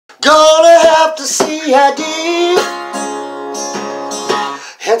Gonna have to see ID.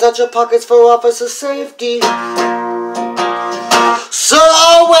 Hands out your pockets for officer safety. So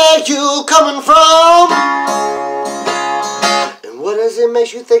where you coming from? And what does it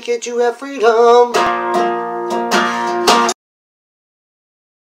make you think that you have freedom?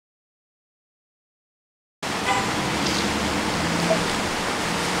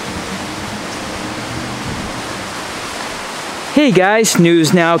 Hey guys,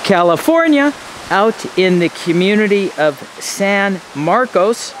 News Now California, out in the community of San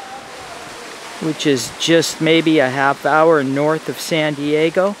Marcos, which is just maybe a half hour north of San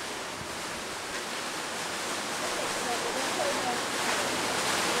Diego.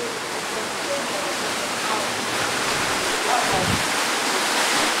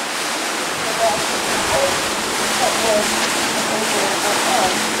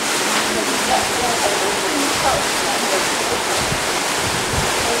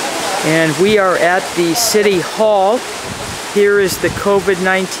 And we are at the City Hall. Here is the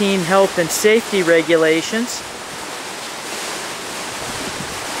COVID-19 health and safety regulations.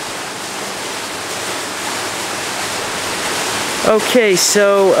 Okay,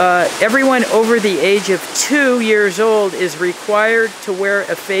 so everyone over the age of 2 years old is required to wear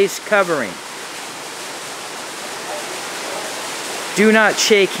a face covering. Do not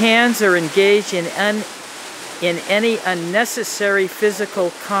shake hands or engage in any unnecessary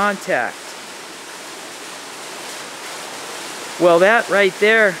physical contact. Well, that right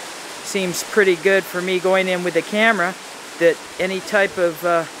there seems pretty good for me going in with the camera, that any type of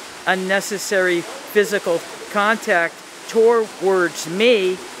unnecessary physical contact towards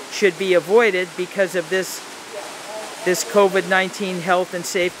me should be avoided because of this COVID-19 health and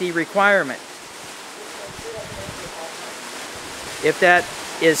safety requirement. If that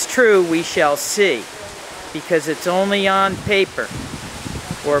is true, we shall see, because it's only on paper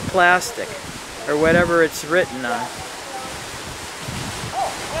or plastic or whatever it's written on.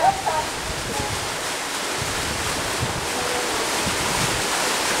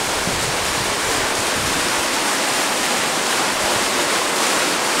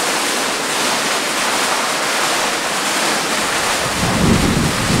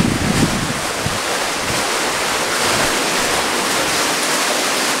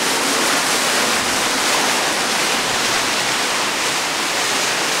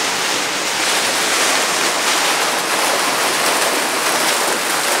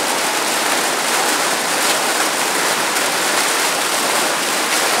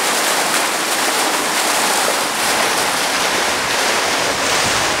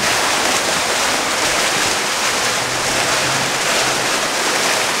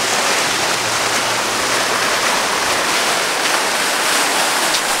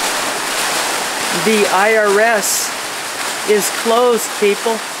 The IRS is closed,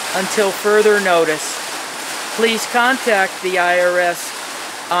 people, until further notice. Please contact the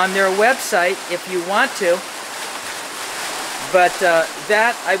IRS on their website if you want to, but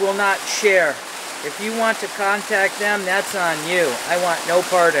that I will not share. If you want to contact them, that's on you. I want no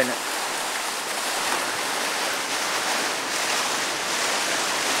part in it.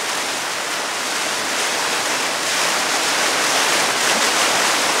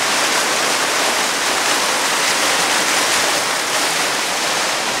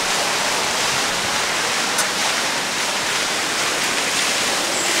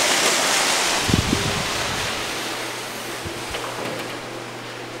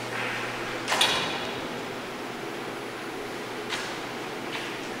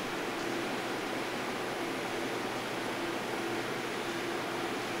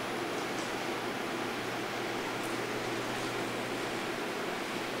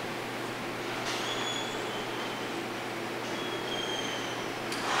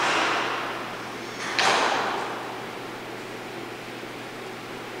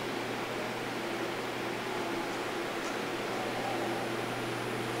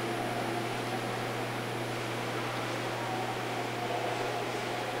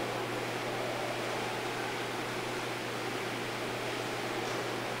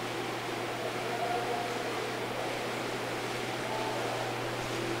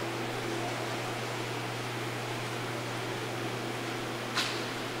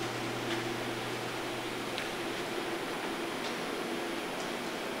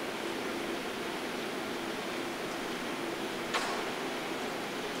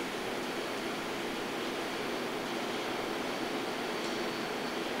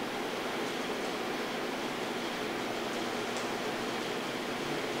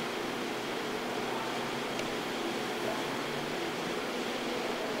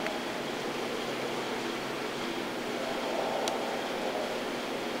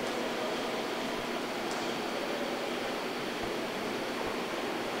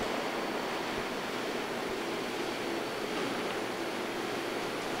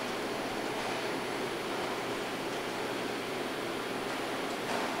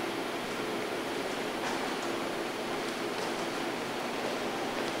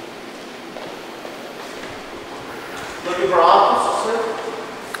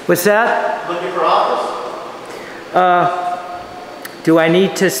 What's that? Looking for office. Do I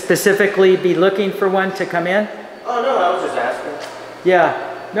need to specifically be looking for one to come in? Oh, no, I was just asking.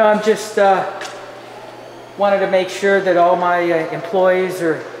 Yeah. No, I'm just wanted to make sure that all my employees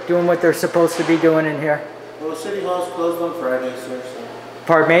are doing what they're supposed to be doing in here. Well, City Hall's closed on Friday, sir. So.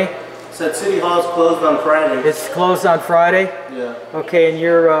 Pardon me? Said City Hall's closed on Friday. It's closed on Friday? Yeah. Okay, and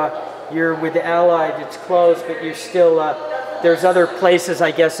you're with the Allied, it's closed, but you're still, there's other places,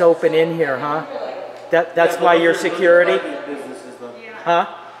 I guess, open in here, huh? That's why your security? Private businesses, though. Huh?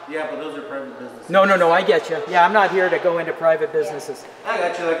 Yeah, but those are private businesses. No, I get you. Yeah, I'm not here to go into private businesses. I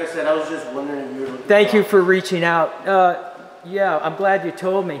got you. Like I said, I was just wondering if you were looking. Thank you for reaching out. Yeah, I'm glad you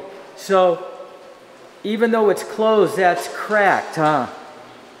told me. So, even though it's closed, that's cracked, huh?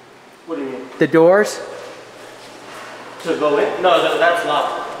 What do you mean? The doors? To go in? No, that's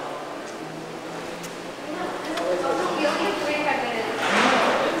locked.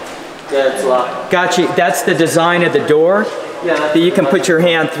 Yeah, it's locked. Gotcha. That's the design of the door? Yeah. That you can put your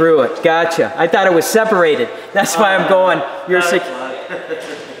hand through it. Gotcha. I thought it was separated. That's why I'm going. You're sick.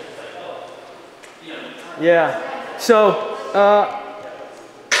 Yeah. So,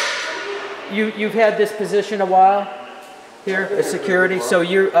 you've had this position a while here as security. So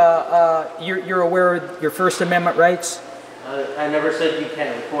you're aware of your First Amendment rights? I never said you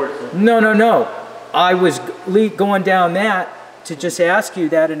can't record, sir. No. I was going down that to just ask you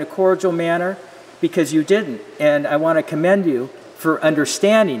that in a cordial manner because you didn't. And I want to commend you for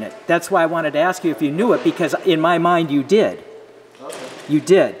understanding it. That's why I wanted to ask you if you knew it, because in my mind you did. Okay. You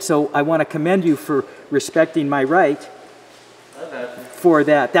did. So I want to commend you for respecting my right for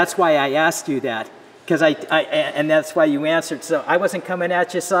that. That's why I asked you that. Because and that's why you answered. So I wasn't coming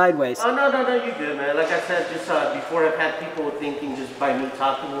at you sideways. Oh, no, you did, man. Like I said, just before I've had people thinking just by me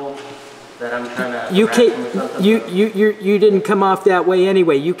talking to them that I'm trying to... You didn't come off that way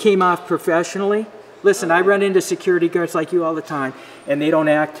anyway. You came off professionally. Listen, I run into security guards like you all the time, and they don't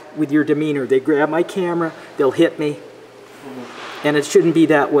act with your demeanor. They grab my camera, they'll hit me, and it shouldn't be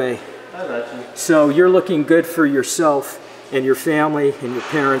that way. I got you. So you're looking good for yourself and your family and your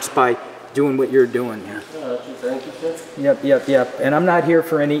parents by doing what you're doing here. I got you. Thank you, sir. Yep. And I'm not here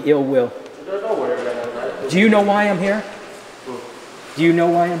for any ill will. Don't worry about it. Do you know why I'm here? Do you know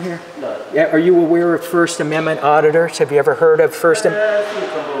why I'm here? No. Yeah, are you aware of First Amendment auditors? Have you ever heard of First Amendment? I've seen a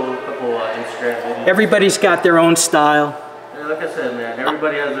couple Instagram videos. Everybody's got their own style. Yeah, like I said, man,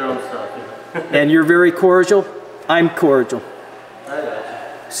 everybody has their own stuff. And you're very cordial? I'm cordial. I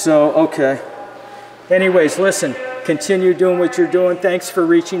got you. So, okay. Anyways, listen, continue doing what you're doing. Thanks for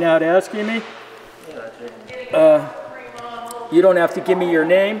reaching out, asking me. I got you. You don't have to give me your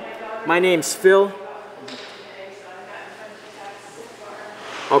name. My name's Phil.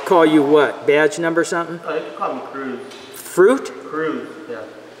 I'll call you what? Badge number something? Oh, you can call me Cruz. Fruit? Cruz, yeah.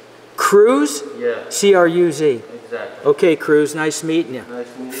 Cruz? Yeah. C-R-U-Z. Exactly. Okay, Cruz, nice meeting you. Nice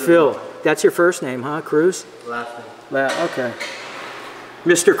to meet you. Phil, that's your first name, huh? Cruz? Last name. Okay.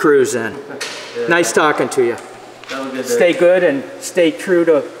 Mr. Cruz then. Yeah. Nice talking to you. Have a good day. Stay good and stay true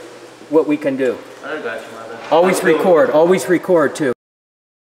to what we can do. I got you, my man. Always record too.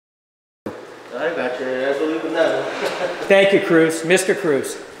 I got you. I believe in that. Thank you, Cruz. Mr.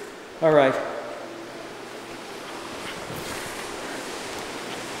 Cruz. All right.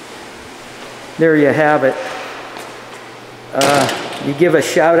 There you have it. You give a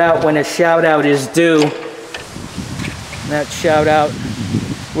shout out when a shout out is due. That shout out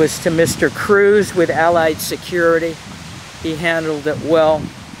was to Mr. Cruz with Allied Security. He handled it well,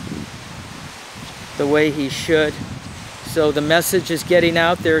 the way he should. So the message is getting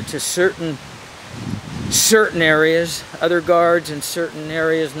out there to certain areas, other guards in certain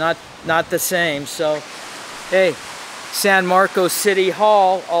areas not the same. So hey, San Marcos City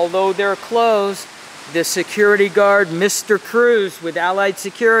Hall, although they're closed, the security guard, Mr. Cruz with Allied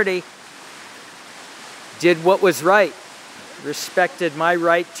Security, did what was right, respected my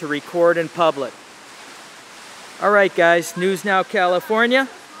right to record in public. All right, guys, News Now California.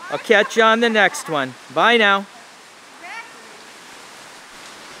 I'll catch you on the next one. Bye now.